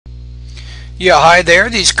Yeah, hi there.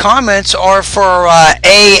 These comments are for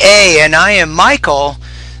AA, and I am Michael,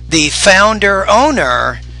 the founder,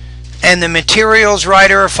 owner, and the materials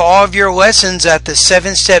writer for all of your lessons at the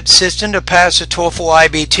 7-Step System to pass the TOEFL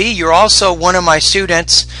IBT. You're also one of my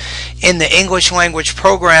students in the English language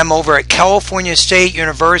program over at California State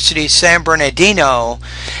University, San Bernardino,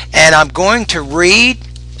 and I'm going to read,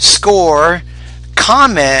 score,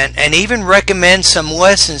 comment, and even recommend some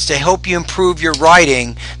lessons to help you improve your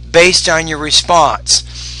writing based on your response.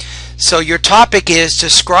 So your topic is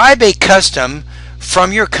describe a custom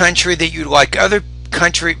from your country that you'd like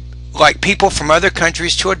people from other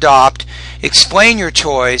countries to adopt. Explain your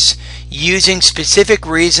choice using specific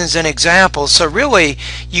reasons and examples. So really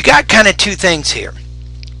you got kind of two things here.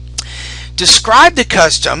 Describe the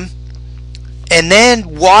custom, and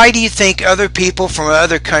then why do you think other people from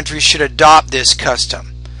other countries should adopt this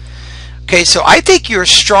custom? Okay, so I think you're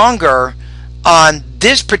stronger on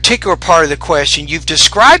this particular part of the question. You've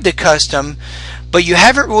described the custom, but you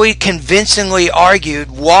haven't really convincingly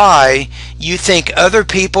argued why you think other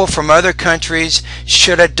people from other countries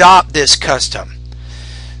should adopt this custom.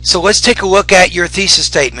 So let's take a look at your thesis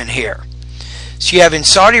statement here. So you have, in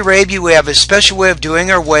Saudi Arabia we have a special way of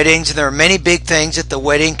doing our weddings, and there are many big things that the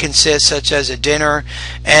wedding consists, such as a dinner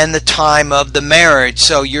and the time of the marriage.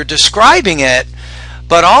 So you're describing it,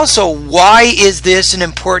 but also why is this an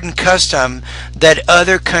important custom that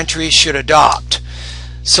other countries should adopt?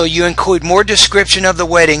 So you include more description of the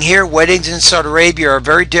wedding here. Weddings in Saudi Arabia are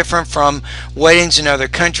very different from weddings in other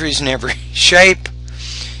countries in every shape.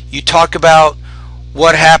 You talk about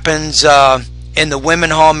what happens in the women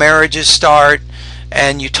hall marriages start,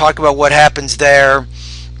 and you talk about what happens there.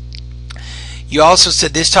 You also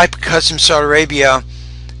said this type of custom in Saudi Arabia,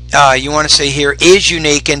 you want to say here, is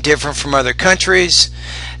unique and different from other countries.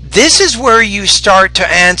 This is where you start to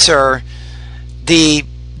answer the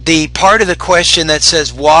part of the question that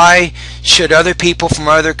says why should other people from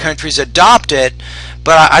other countries adopt it,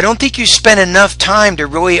 but I don't think you spent enough time to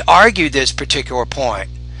really argue this particular point.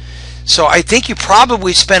 So I think you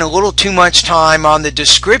probably spent a little too much time on the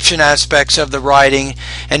description aspects of the writing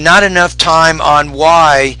and not enough time on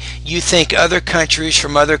why you think other countries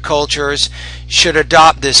from other cultures should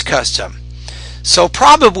adopt this custom. So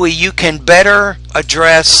probably you can better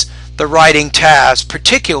address the writing task,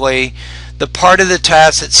 particularly the part of the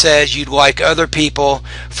task that says you'd like other people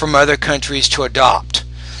from other countries to adopt.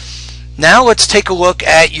 Now let's take a look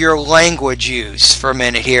at your language use for a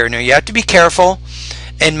minute here. Now you have to be careful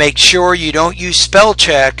and make sure you don't use spell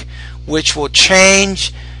check, which will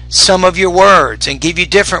change some of your words and give you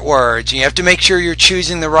different words. You have to make sure you're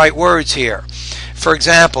choosing the right words here. For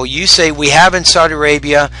example, you say we have in Saudi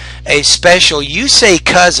Arabia a special, you say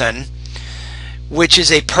cousin, which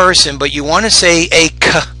is a person, but you want to say a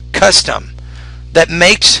custom that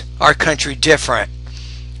makes our country different.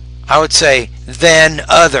 I would say than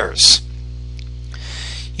others.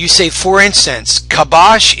 You say, for instance,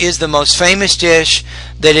 Kabsah is the most famous dish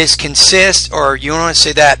that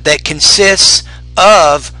that consists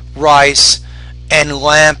of rice and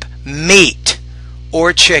lamb meat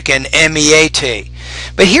or chicken, meat.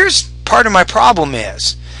 But here's part of my problem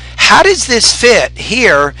is, how does this fit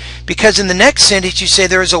here? Because in the next sentence you say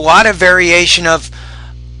there is a lot of variation of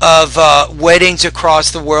weddings across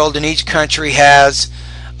the world, and each country has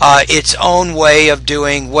its own way of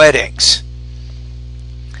doing weddings.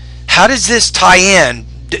 How does this tie in?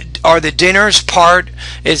 Are the dinners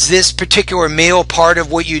is this particular meal part of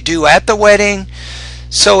what you do at the wedding?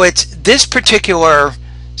 So it's this particular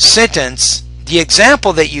sentence, the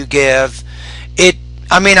example that you give,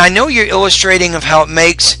 I know you're illustrating of how it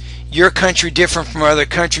makes your country different from other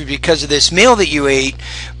countries because of this meal that you eat,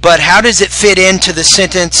 but how does it fit into the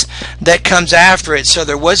sentence that comes after it? So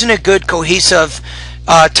there wasn't a good cohesive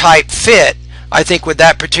type fit, I think, with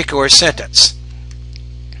that particular sentence.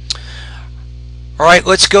 All right,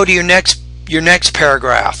 let's go to your next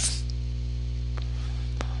paragraph.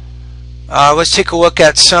 Let's take a look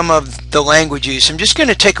at some of the language use. I'm just going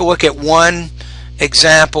to take a look at one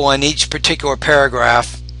example in each particular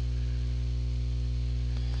paragraph.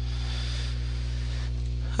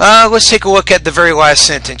 Let's take a look at the very last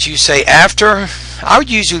sentence. You say after, I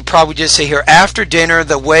would usually probably just say here, after dinner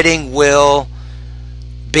the wedding will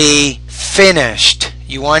be finished.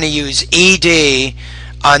 You want to use ed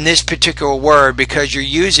on this particular word because you're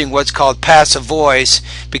using what's called passive voice.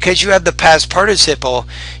 Because you have the past participle,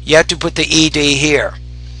 you have to put the ed here.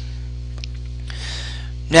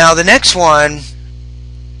 Now the next one,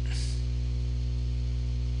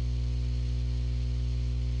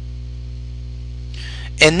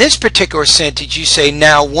 in this particular sentence you say,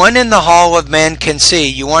 now one in the hall of men can see.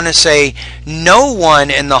 You want to say no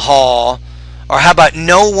one in the hall Or how about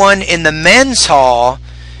no one in the men's hall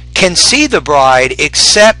can see the bride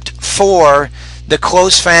except for the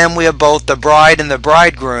close family of both the bride and the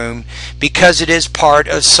bridegroom, because it is part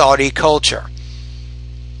of Saudi culture.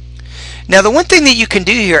 Now, the one thing that you can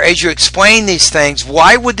do here as you explain these things,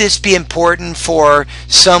 why would this be important for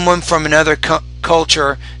someone from another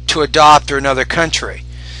culture to adopt, or another country?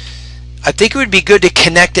 I think it would be good to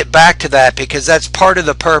connect it back to that, because that's part of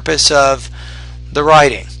the purpose of the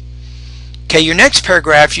writing. Okay, your next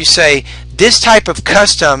paragraph, you say this type of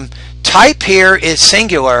custom, type here is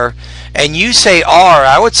singular, and you say are.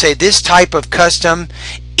 I would say this type of custom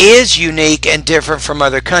is unique and different from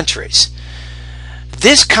other countries.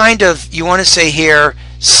 This kind of, you want to say here,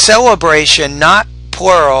 celebration, not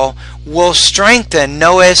plural, will strengthen.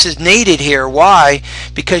 No S is needed here. Why?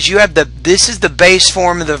 Because you have this is the base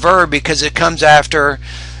form of the verb, because it comes after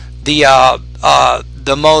the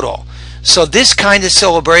modal. So this kind of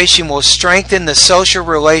celebration will strengthen the social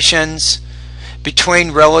relations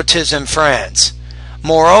between relatives and friends.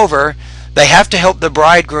 Moreover, they have to help the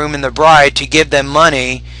bridegroom and the bride to give them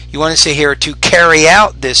money. You want to say here, to carry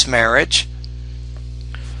out this marriage.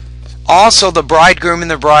 Also, the bridegroom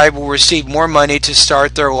and the bride will receive more money to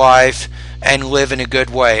start their life and live in a good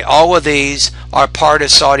way. All of these are part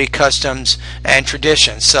of Saudi customs and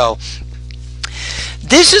traditions. So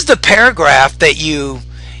this is the paragraph that you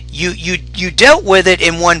dealt with it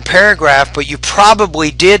in one paragraph, but you probably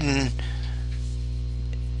didn't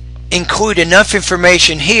include enough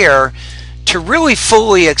information here to really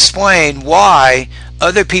fully explain why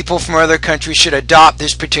other people from other countries should adopt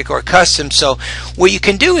this particular custom. So what you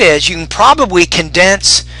can do is you can probably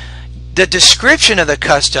condense the description of the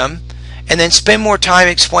custom and then spend more time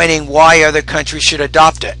explaining why other countries should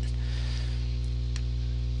adopt it.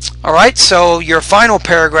 Alright, so your final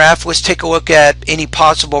paragraph, let's take a look at any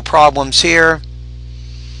possible problems here.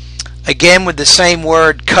 Again, with the same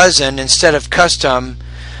word cousin instead of custom,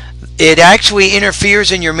 it actually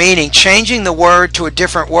interferes in your meaning. Changing the word to a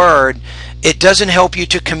different word, it doesn't help you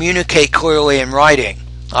to communicate clearly in writing.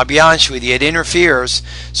 I'll be honest with you, it interferes,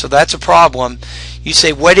 so that's a problem. You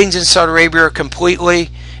say weddings in Saudi Arabia are completely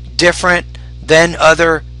different than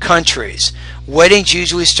other countries. Weddings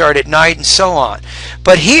usually start at night and so on.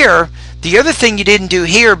 But here, the other thing you didn't do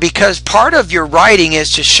here, because part of your writing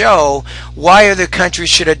is to show why other countries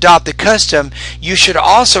should adopt the custom, you should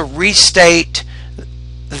also restate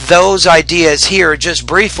those ideas here just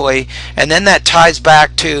briefly, and then that ties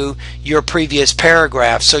back to your previous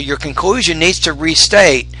paragraph. So your conclusion needs to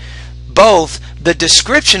restate both the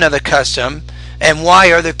description of the custom and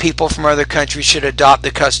why other people from other countries should adopt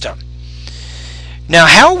the custom. Now,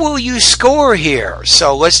 how will you score here?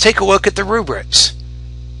 So let's take a look at the rubrics.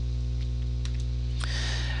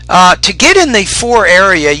 To get in the for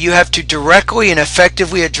area, you have to directly and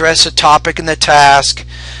effectively address a topic in the task.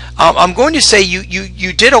 I'm going to say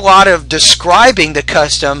you did a lot of describing the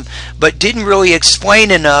custom, but didn't really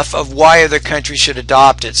explain enough of why other countries should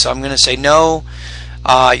adopt it. So I'm going to say no,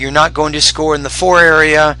 you're not going to score in the for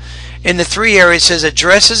area. In the three area, it says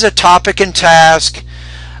addresses a topic and task,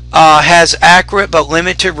 has accurate but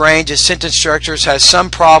limited range of sentence structures, has some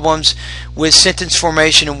problems with sentence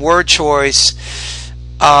formation and word choice.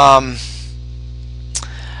 I'm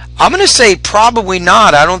going to say probably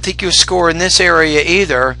not. I don't think you'll score in this area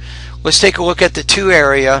either. Let's take a look at the two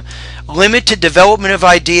area. Limited development of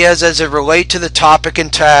ideas as they relate to the topic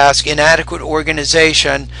and task, inadequate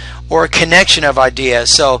organization, or a connection of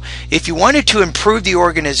ideas. So if you wanted to improve the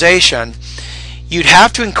organization, you'd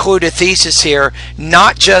have to include a thesis here,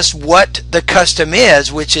 not just what the custom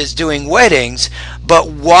is, which is doing weddings, but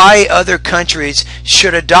why other countries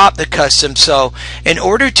should adopt the custom. So in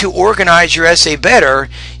order to organize your essay better,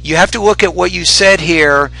 you have to look at what you said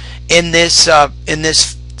here in this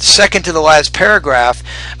second to the last paragraph.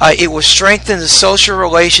 It will strengthen the social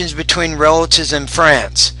relations between relatives and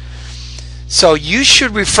friends. So you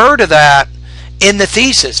should refer to that in the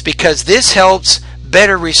thesis, because this helps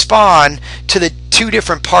better respond to the two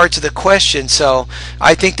different parts of the question. So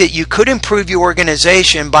I think that you could improve your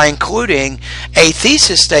organization by including a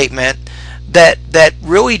thesis statement that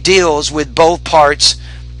really deals with both parts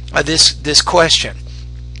of this question.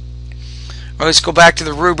 Well, let's go back to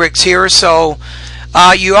the rubrics here. So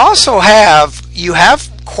you also have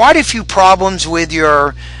quite a few problems with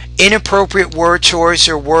your inappropriate word choice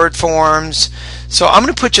or word forms. So I'm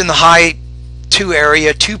going to put you in the high 2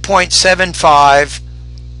 area, 2.75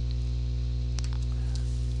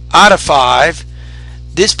 out of 5.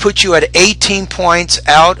 This puts you at 18 points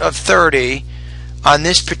out of 30 on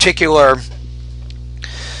this particular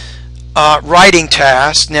writing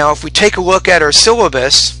task. Now if we take a look at our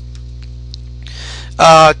syllabus,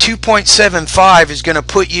 2.75 is going to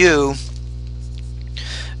put you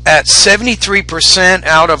at 73%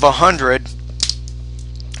 out of 100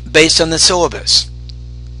 based on the syllabus.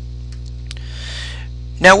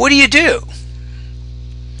 Now, what do?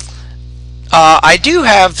 I do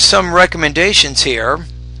have some recommendations here.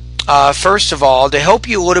 First of all, to help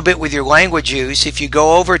you a little bit with your language use, if you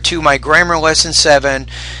go over to my Grammar Lesson 7,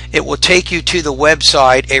 it will take you to the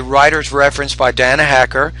website, A Writer's Reference by Dana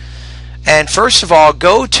Hacker. And first of all,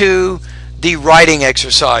 go to the writing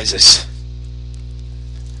exercises.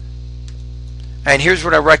 And here's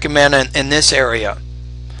what I recommend in this area.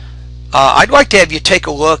 I'd like to have you take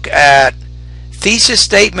a look at thesis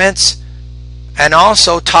statements and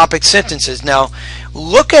also topic sentences. Now,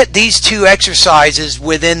 look at these two exercises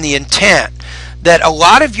within the intent that a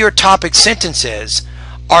lot of your topic sentences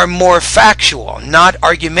are more factual, not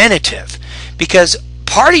argumentative, because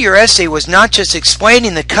part of your essay was not just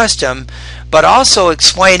explaining the custom, but also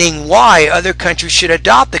explaining why other countries should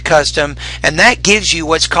adopt the custom, and that gives you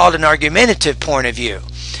what's called an argumentative point of view.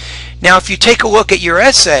 Now, if you take a look at your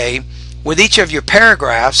essay with each of your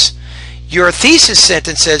paragraphs, your thesis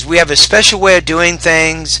sentence says we have a special way of doing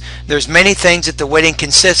things, there's many things that the wedding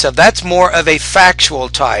consists of. That's more of a factual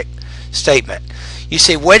type statement. You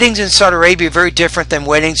say weddings in Saudi Arabia are very different than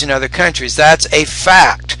weddings in other countries. That's a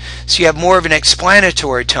fact. So you have more of an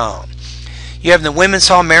explanatory tone. You have in the women's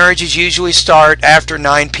hall, marriages usually start after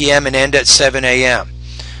 9 p.m. and end at 7 a.m.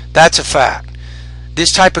 That's a fact.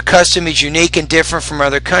 This type of custom is unique and different from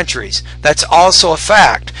other countries. That's also a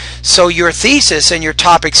fact. So your thesis and your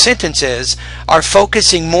topic sentences are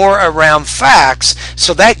focusing more around facts,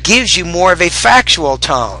 so that gives you more of a factual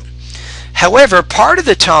tone. However, part of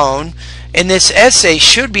the tone in this essay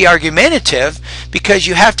should be argumentative, because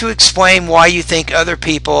you have to explain why you think other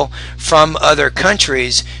people from other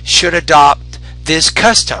countries should adopt this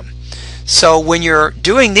custom. So when you're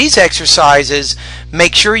doing these exercises,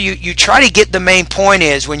 make sure you try to get the main point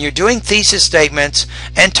is when you're doing thesis statements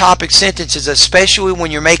and topic sentences, especially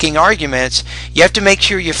when you're making arguments, you have to make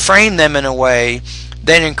sure you frame them in a way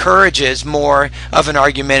that encourages more of an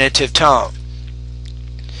argumentative tone.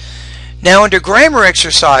 Now, under grammar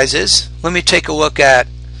exercises, let me take a look at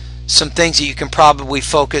some things that you can probably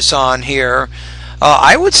focus on here.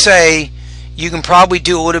 I would say you can probably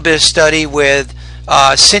do a little bit of study with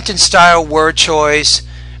sentence style, word choice,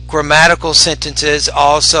 grammatical sentences,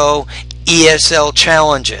 also ESL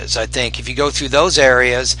challenges. I think if you go through those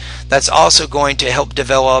areas, that's also going to help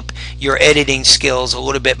develop your editing skills a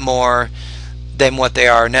little bit more than what they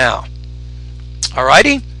are now.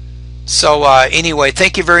 Alrighty? So anyway,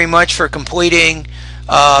 thank you very much for completing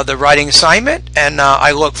the writing assignment, and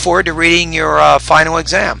I look forward to reading your final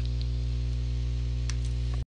exam.